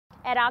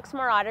At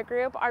Oxmoor Auto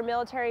Group, our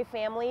military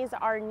families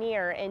are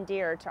near and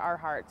dear to our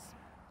hearts.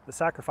 The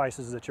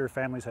sacrifices that your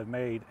families have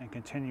made and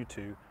continue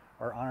to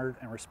are honored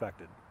and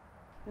respected.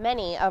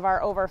 Many of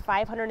our over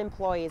 500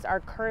 employees are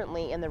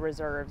currently in the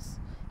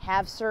reserves,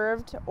 have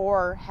served,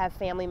 or have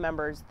family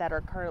members that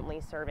are currently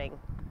serving.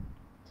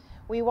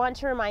 We want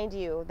to remind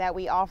you that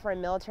we offer a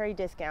military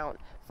discount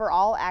for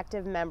all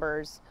active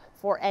members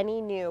for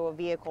any new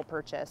vehicle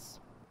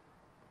purchase.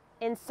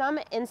 In some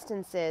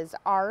instances,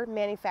 our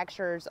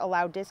manufacturers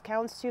allow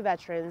discounts to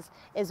veterans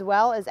as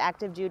well as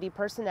active duty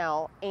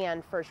personnel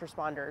and first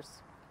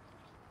responders.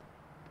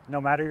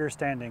 No matter your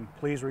standing,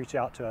 please reach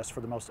out to us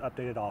for the most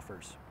updated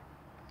offers.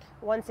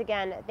 Once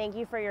again, thank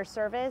you for your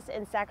service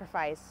and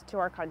sacrifice to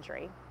our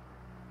country.